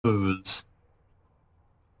Booze.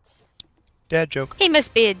 Dad joke. He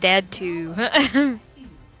must be a dad too.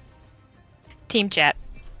 Team chat.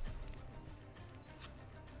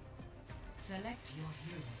 Select your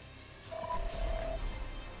hero.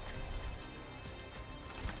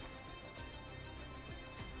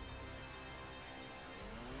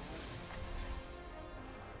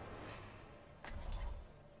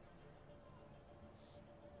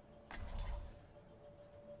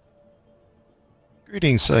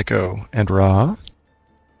 Greetings, Psycho and Ra.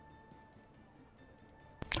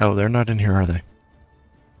 Oh, they're not in here, are they?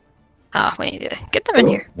 Ah, we need to get them in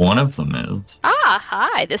here. One of them is. Ah,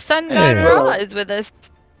 hi, the sun god Hey. Ra is with us.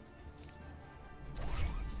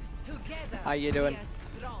 How you doing?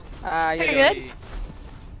 You Pretty doing? good.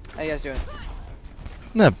 How you guys doing?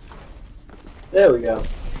 No. There we go.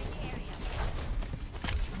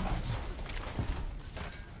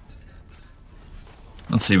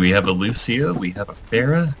 Let's see, we have a Lucio, we have a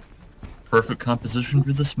Pharah. Perfect composition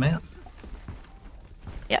for this map.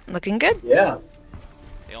 Yep, looking good. Yeah.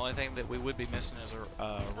 The only thing that we would be missing is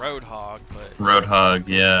a Roadhog, but Roadhog,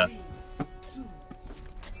 yeah.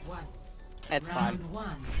 It's fine. Round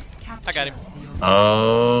one. I got him.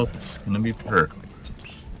 Oh, this is gonna be perfect.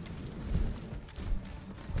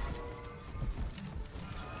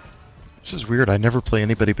 This is weird. I never play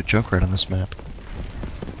anybody but Junkrat on this map.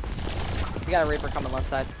 You got a Reaper coming left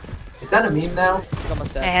side. Is that a meme now? He's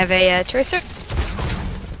almost I dead. have a tracer.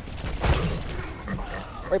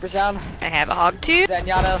 Reaper's down. I have a hog too.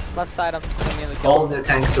 Zenyatta, left side. I'm coming in the All kill. of their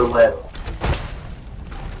tanks are lit.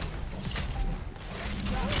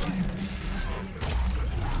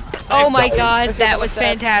 Oh my guys. god, This that is was what's that?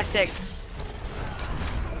 fantastic.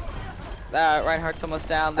 Reinhardt's almost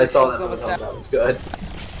down. I saw that. Lucian's That almost was down. good.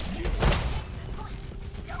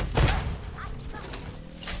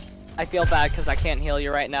 I feel bad because I can't heal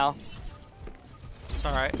you right now. It's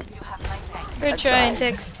alright. We're trying,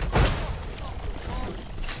 Tix.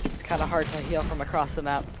 It's kind of hard to heal from across the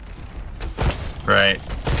map. Right.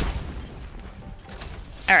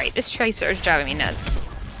 Alright, this tracer is driving me nuts.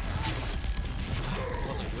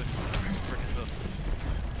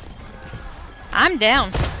 I'm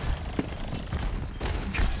down.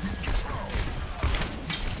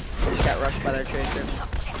 Just got rushed by their tracer.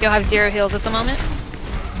 You'll have 0 heals at the moment.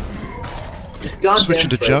 Just goddamn Switching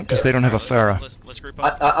to Junk because they don't have a Pharah. Let's group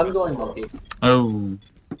up. I'm going monkey. Oh,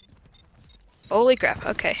 Holy crap,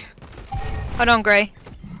 okay. Hold on, Gray.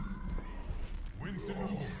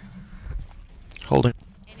 Holding.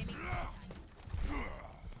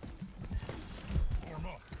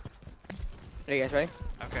 Are you guys ready?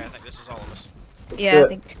 Okay, I think this is all of us. Yeah, do I it.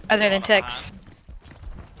 think other than Tix.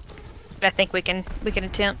 I think we can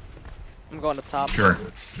attempt. I'm going to top. sure.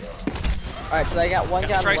 Alright, so I got one Got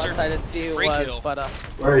guy on the the tracer. left side. I didn't see who it Free was, kill. but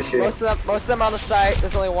Where is she? most of them are on the site.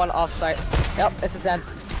 There's only one off site. Yep, it's a Zen.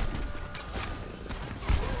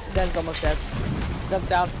 Zen's almost dead. Zen's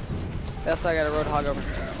down. That's why I got a Roadhog over.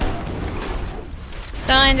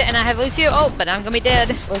 Stunned, and I have Lucio. Oh, but I'm gonna be dead.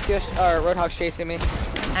 Roadhog's chasing me.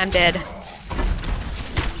 I'm dead.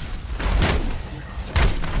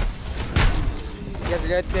 You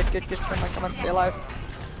guys are good. Come on, stay alive.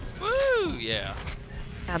 Woo! Yeah.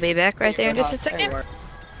 I'll be back right there in just a There you second. are.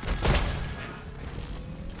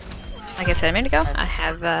 Like I said a minute ago, I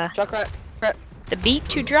have Junkrat, the beat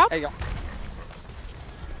to drop. there you go.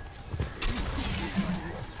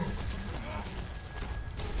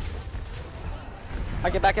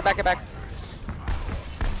 Get back.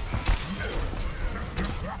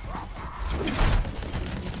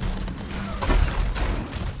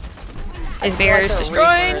 His barrier is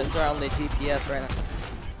destroyed. Is our only DPS right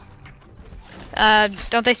now.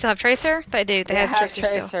 Don't they still have Tracer? They do. They have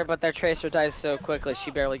Tracer still. but their Tracer dies so quickly she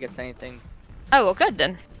barely gets anything. Oh, well, good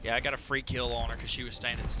then. Yeah, I got a free kill on her because she was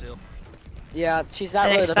standing still. Yeah, she's not The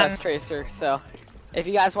really next the time- best Tracer, so if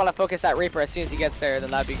you guys want to focus that Reaper as soon as he gets there, then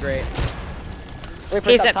that'd be great.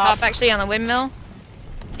 Reaper's He's up at top actually on the windmill.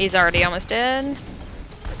 He's already almost dead.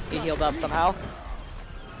 He healed up somehow.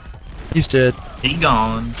 He's dead. He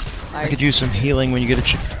gone. I could use some healing when you get a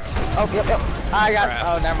chance. Oh, yep. I got. Crap.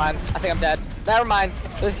 Oh, never mind. I think I'm dead. Never mind.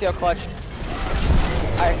 Lucio clutch.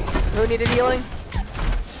 Alright. Who needed healing?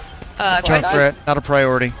 Tracer. Junkrat, not a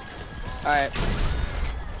priority. Alright.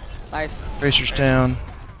 Nice. Tracer's down.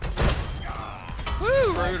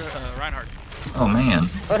 Woo! Reinhardt. Oh man.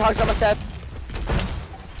 Roadhog's almost dead.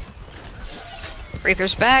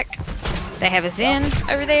 Reaper's back. They have a Zen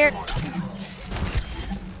over there.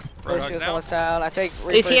 Roadhog's Lucio's down. almost down. I think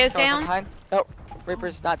Reaper's Lucio's coming down? from behind. Nope.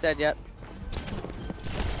 Reaper's not dead yet.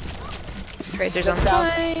 Tracer's on the Down.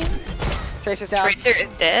 line. Tracer's down. Tracer is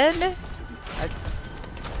dead. Nice.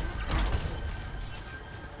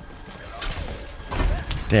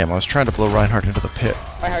 Damn, I was trying to blow Reinhardt into the pit.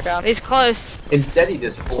 Reinhardt down. He's close. Instead, he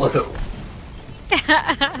just flew.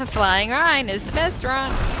 Flying Ryan is the best run.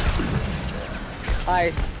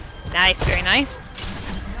 Nice. Nice, very nice.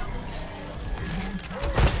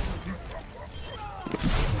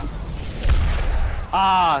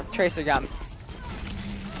 Ah, Tracer got me.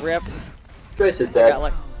 Rip. Tracer's I dead. got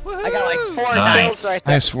like 4 Nice. kills right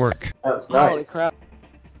there. Nice work. That was Holy nice. crap.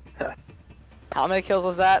 How many kills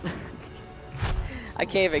was that? I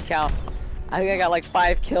can't even count. I think I got like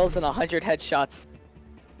 5 kills and 100 headshots.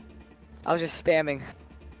 I was just spamming.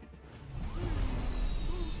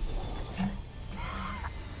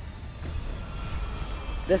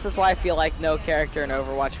 This is why I feel like no character in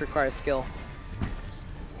Overwatch requires skill.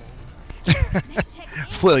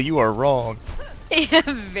 Well, you are wrong.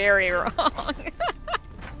 Very wrong.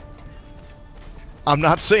 I'm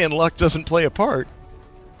not saying luck doesn't play a part.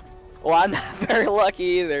 Well, I'm not very lucky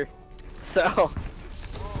either. So...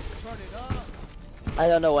 I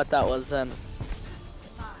don't know what that was then.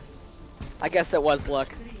 I guess it was luck.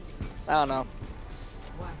 I don't know.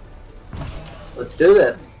 Let's do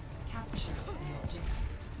this. Capture the objective.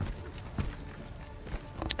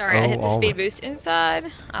 Alright, I hit the all speed right. boost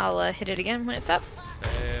inside. I'll hit it again when it's up.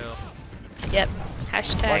 Fail. Yep.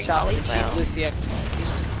 Hashtag Watch out, Ollie cheap fail. Lucian.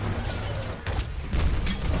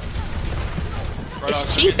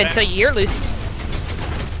 It's cheap until you're loose.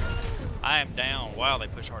 I am down. Wow, they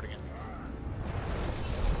push hard again.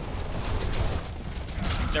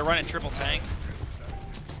 They're running triple tank.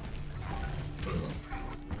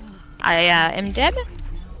 I am dead.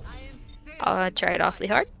 I'll try it awfully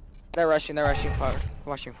hard. They're rushing forward.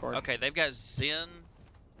 Rushing forward. Okay, they've got Zen,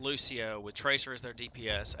 Lucio with Tracer as their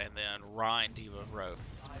DPS, and then Ryan, Diva, Rogue.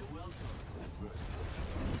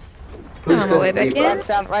 Who's On my way back Reaper? in. Ryan's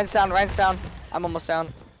down, Ryan's down, Ryan's down. I'm almost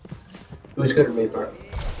down. Who's good at Reaper?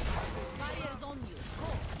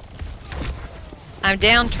 I'm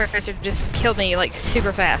down. Tracer just killed me like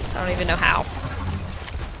super fast. I don't even know how.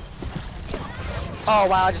 Oh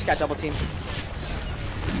wow, I just got double teamed.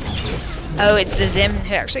 Oh, it's the Zim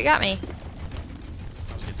who actually got me.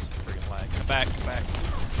 I was getting some freaking lag. Come back, come back.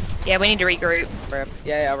 Yeah, we need to regroup. Rip.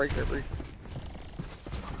 Yeah, regroup.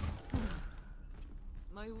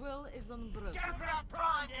 My will is unbroken.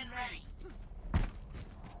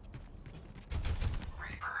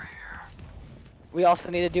 We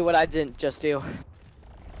also need to do what I didn't just do.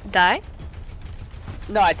 Die?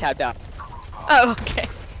 No, I tapped out. Oh, okay.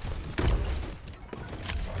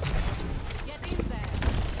 Get in there.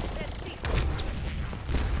 Let's see.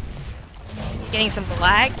 Getting some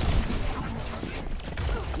lag?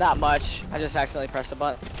 Not much. I just accidentally pressed a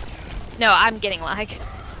button. No, I'm getting lag.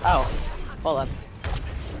 Oh, hold on.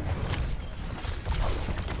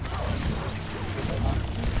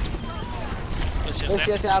 Lucio's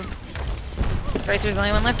Lucio's down. down. Tracer's the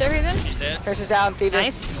only one left over then? She's dead. Tracer's down. Diva's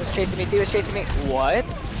Nice. was chasing me. Diva's chasing me. What?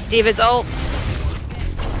 Diva's ult.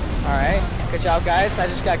 Alright. Good job, guys. I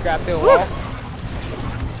just got grabbed through a wall.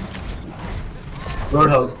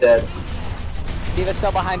 Roadhog's dead. Diva's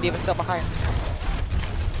still behind. Diva's still behind.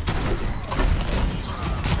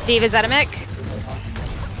 Diva's at a mech.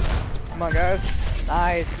 Come on, guys.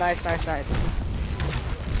 Nice, nice, nice, nice.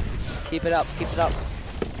 Keep it up. Keep it up.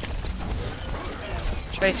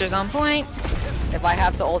 Tracer's on point. If I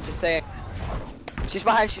have to ult, just say it. She's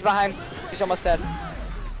behind. She's behind. She's almost dead.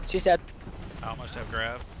 She's dead. I almost have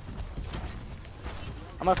grab.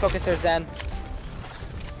 I'm gonna focus her Zen.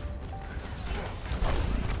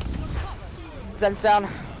 Zen's down.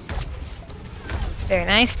 Very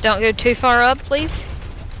nice. Don't go too far up, please.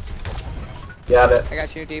 Got it. I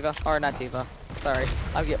got you, Diva. Or not Diva. Sorry.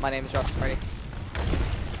 I'll get my names wrong already.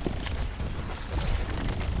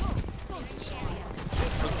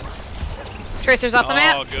 Tracer's off the Oh,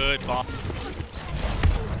 map. good. Bomb.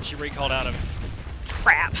 She recalled out of it.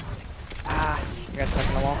 Crap. Ah, I got stuck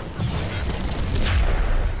in the wall.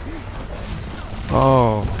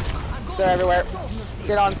 Oh, They're everywhere.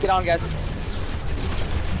 Get on, guys.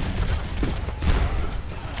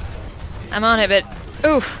 I'm on it, but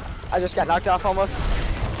oof. I just got knocked off almost.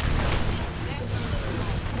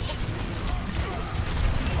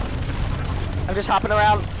 I'm just hopping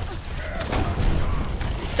around.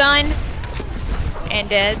 Stunned. And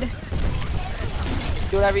dead.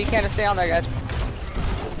 Do whatever you can to stay on there, guys.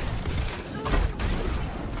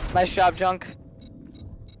 Nice job, Junk.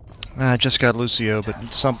 I just got Lucio,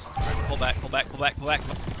 but some. Pull back, pull back, pull back, pull back.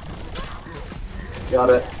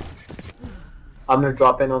 Got it. I'm gonna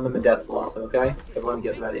drop in on them in death blossom, okay? Everyone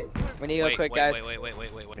get ready. We need to go Wait, quick, wait, guys.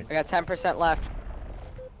 wait. I got 10% left.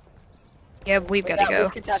 Yeah, we've got to go.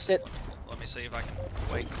 Let's contest it. Let me see if I can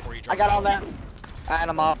wait before you drop. I got on there. And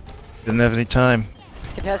I'm off. Didn't have any time.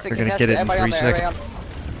 Contested, They're gonna contested. get it in Everybody on 3 there, everybody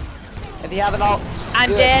seconds. on. If you have an ult, I'm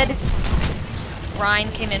do it. dead. Ryan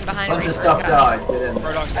came in behind Bunch me. of stuff died. Get in.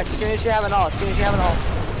 Roadhog's As soon as you have an ult, as soon as you have an ult.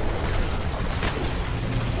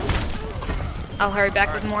 I'll hurry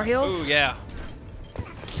back with more heals. Ooh, yeah.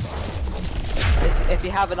 If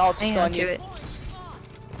you have an ult, just Hang go on and to use it.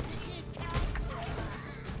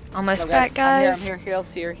 Almost No, back, guys. I'm here,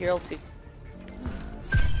 heals here, heals here.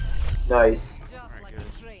 Nice. Just like good.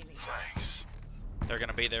 in training. They're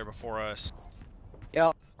gonna be there before us.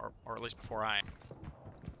 Yep. Or at least before I am.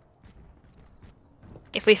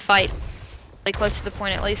 If we fight really close to the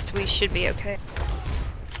point, at least we should be okay.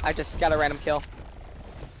 I just got a random kill.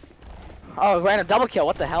 Oh, random double kill,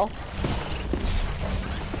 what the hell?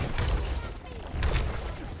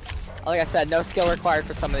 Like I said, no skill required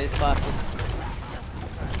for some of these classes.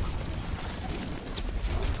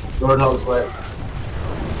 Roadhog's lit.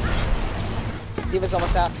 D.Va's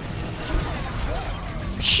almost out.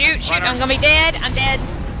 Shoot, shoot, I'm gonna be dead. I'm dead.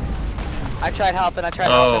 I tried helping, I tried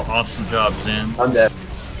Oh, helping. awesome job, Zin. I'm dead.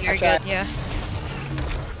 Very Okay. good, yeah.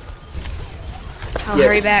 I'll Yeah,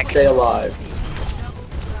 hurry back. Stay alive.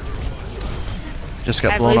 Just I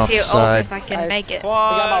got have blown off the Lucio ult side. if I can Nice. make it. We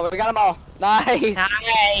got them all, we got them all. Nice!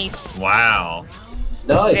 Nice. Wow.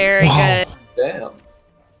 Nice. Very Wow. good. Damn.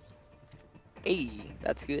 Hey,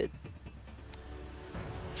 that's good.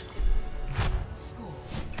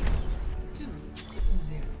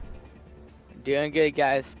 Doing good,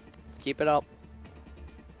 guys. Keep it up.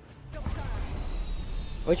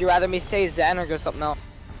 Would you rather me stay Zen or go something else?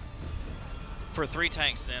 For 3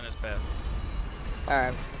 tanks, Zen is bad.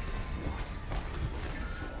 Alright.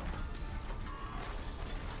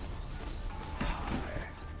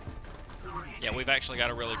 Yeah, we've actually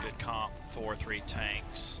got a really good comp for 3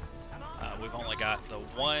 tanks. We've only got the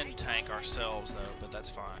 1 tank ourselves, though, but that's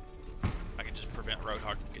fine. I can just prevent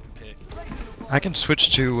Roadhog from getting picked. I can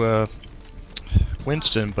switch to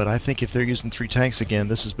Winston, but I think if they're using 3 tanks again,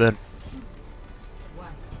 this is better.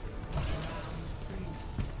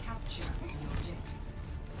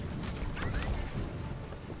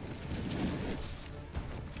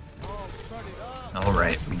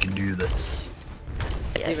 Alright, we can do this.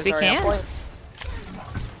 Yes, D.Va's we already on can. point.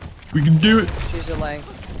 We can do it! Choose your lane.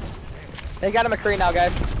 They got a McCree now,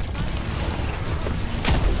 guys.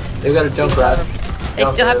 They've got a jump rat. They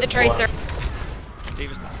still have the tracer.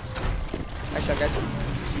 D.Va's Nice shot, guys.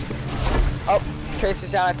 Oh,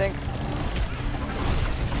 Tracer's down, I think.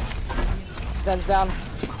 Zen's down.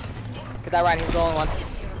 Get that Ryan, he's the only one.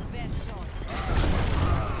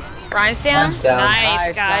 Ryan's down. Ryan's down.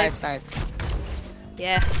 Nice, guys. nice.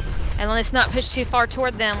 Yeah. And let's not push too far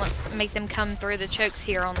toward them. Let's make them come through the chokes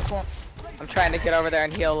here on the corner. I'm trying to get over there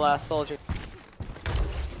and heal Soldier.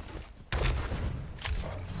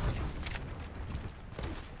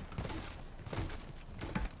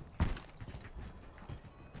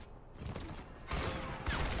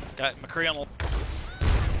 got McCree on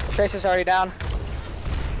the... Tracer's already down.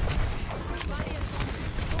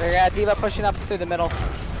 They got D.Va pushing up through the middle.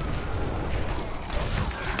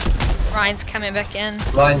 Ryan's coming back in.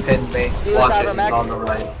 Line pinned me. D.Va's Watch out it, of he's mech. on the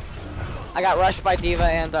right. I got rushed by D.Va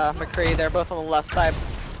and McCree. They're both on the left side.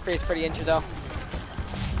 McCree's pretty injured though.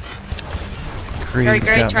 Very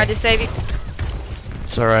great. Tried to save you.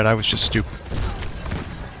 It's alright, I was just stupid.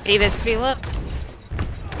 D.Va's pretty low.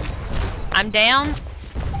 I'm down.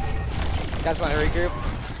 You guys want to regroup?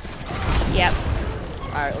 Yep.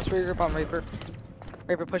 Alright, let's regroup on Reaper.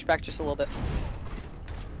 Reaper, push back just a little bit.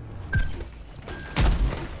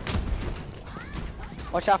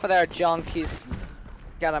 Watch out for their junk, he's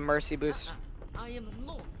got a mercy boost. I am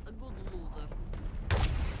not a good loser.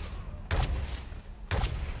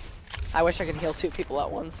 I wish I could heal 2 people at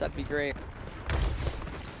once, that'd be great.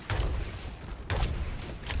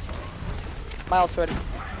 My ult's ready.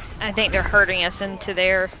 I think they're hurting us into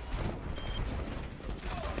their...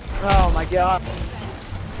 Oh my god.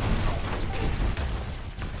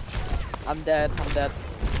 I'm dead, I'm dead.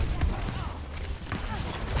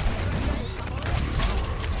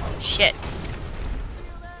 Shit.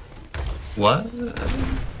 What?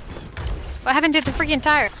 What happened to the freaking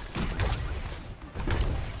tire?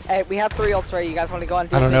 Hey, we have 3 ults ready, you guys want to go on?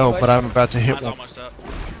 I don't know, but I'm about to hit Mine's one. almost up.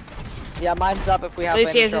 Yeah, mine's up if we have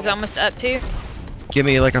Lucio's is trouble. almost up too. Give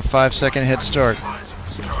me like a 5-second head start.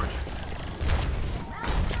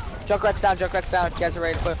 Junkrat's down, Junkrat's down. You guys are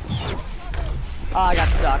ready to put. Oh, I got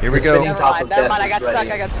stuck. Here we go. Never Top mind, of never death mind. I is got stuck,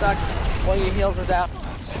 ready. I got stuck. One of your heals is down.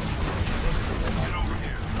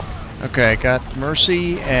 Okay, got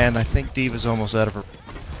Mercy, and I think D.Va's almost out of her.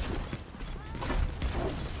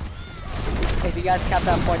 If you guys cap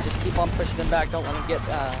that point, just keep on pushing them back. Don't let them get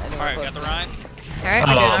anyone Alright, close. got the Ryan. Alright,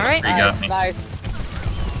 we're doing alright. You got Nice, me. nice.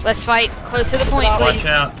 Let's fight. Close to the point, Watch please.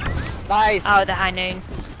 out. Nice. Oh, the high noon.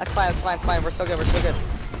 That's fine, that's fine, that's fine. We're so good, we're so good.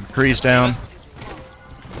 Cree's down.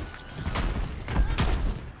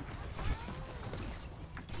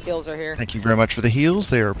 Heals are here. Thank you very much for the heals.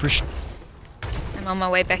 They are appreciated. I'm on my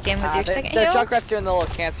way back in with your The second heals. Junkrat's doing the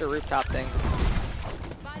little cancer rooftop thing.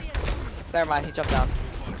 Never mind, he jumped down.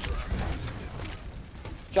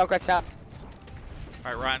 Junkrat's down.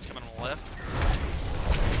 Alright, Ryan's coming on the left.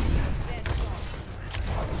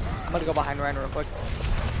 I'm gonna go behind Ryan real quick.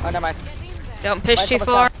 Oh, never mind. Don't push Ryan's too almost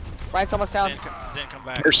far. down. Ryan's almost down. Zen, come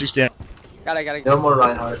back. Mercy's down. Got it. No more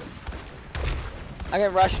Reinhardt. I'm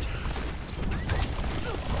getting rushed.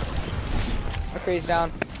 McCree's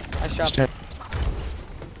down. Nice job.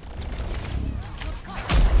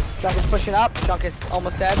 Junk is pushing up. Junk is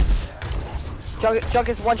almost dead. Junk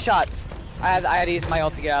is one shot. I had to use my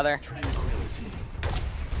ult to get out of there.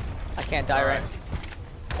 I can't die right.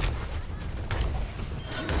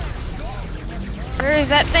 Where is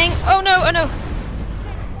that thing? Oh no, oh no.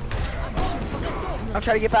 I'm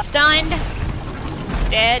trying to get back. Stunned.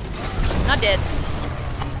 Dead. Not dead.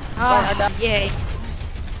 Reinhardt Oh, down. yay.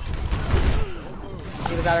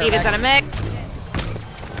 Either that or Eva's on a mech.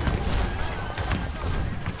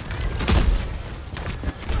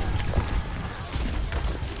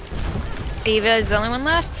 Eva is the only one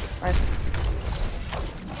left. Nice.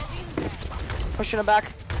 Pushing him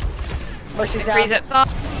back. Mercy's Freeze down. at top.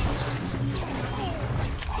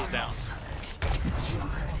 He's down.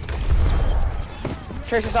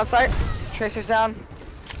 Tracer's on site. Tracer's down.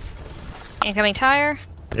 Incoming tire.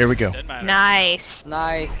 There we go. Doesn't matter. Nice.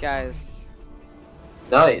 Nice, guys.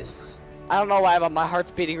 Nice. I don't know why, but my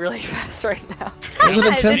heart's beating really fast right now. There's an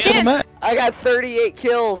Yeah, intent it's to the in. match. I got 38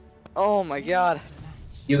 kills. Oh my god.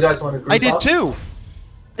 You guys want to group I did up? too.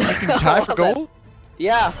 You can tie for gold.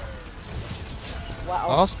 Yeah. Wow.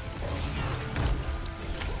 Awesome.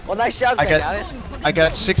 Well, nice job, I Zane. got- I got Y'all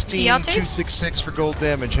too? 16,266 for gold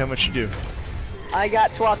damage. How much you do? I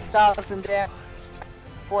got 12,000 damage.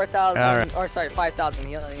 4,000, Alright. or sorry, 5,000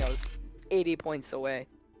 healing. I was 80 points away.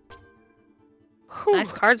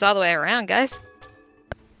 Nice cards all the way around, guys.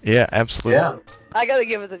 Yeah, absolutely. Yeah. I gotta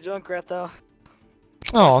give it to Junkrat though.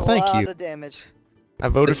 Oh, A thank lot you. of damage. I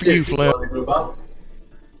voted for you, Seriously, Flip. want to group up?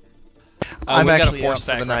 I'm we've got a actually four out for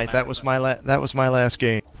stack the right night. now. That was my last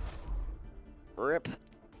game. Rip.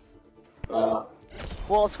 Uh,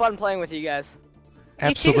 Well, it's fun playing with you guys. You too.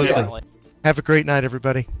 Absolutely.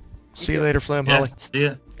 Definitely. See you later, Flam Yeah, Holly. see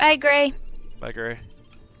ya. Bye, Gray. Bye, Gray.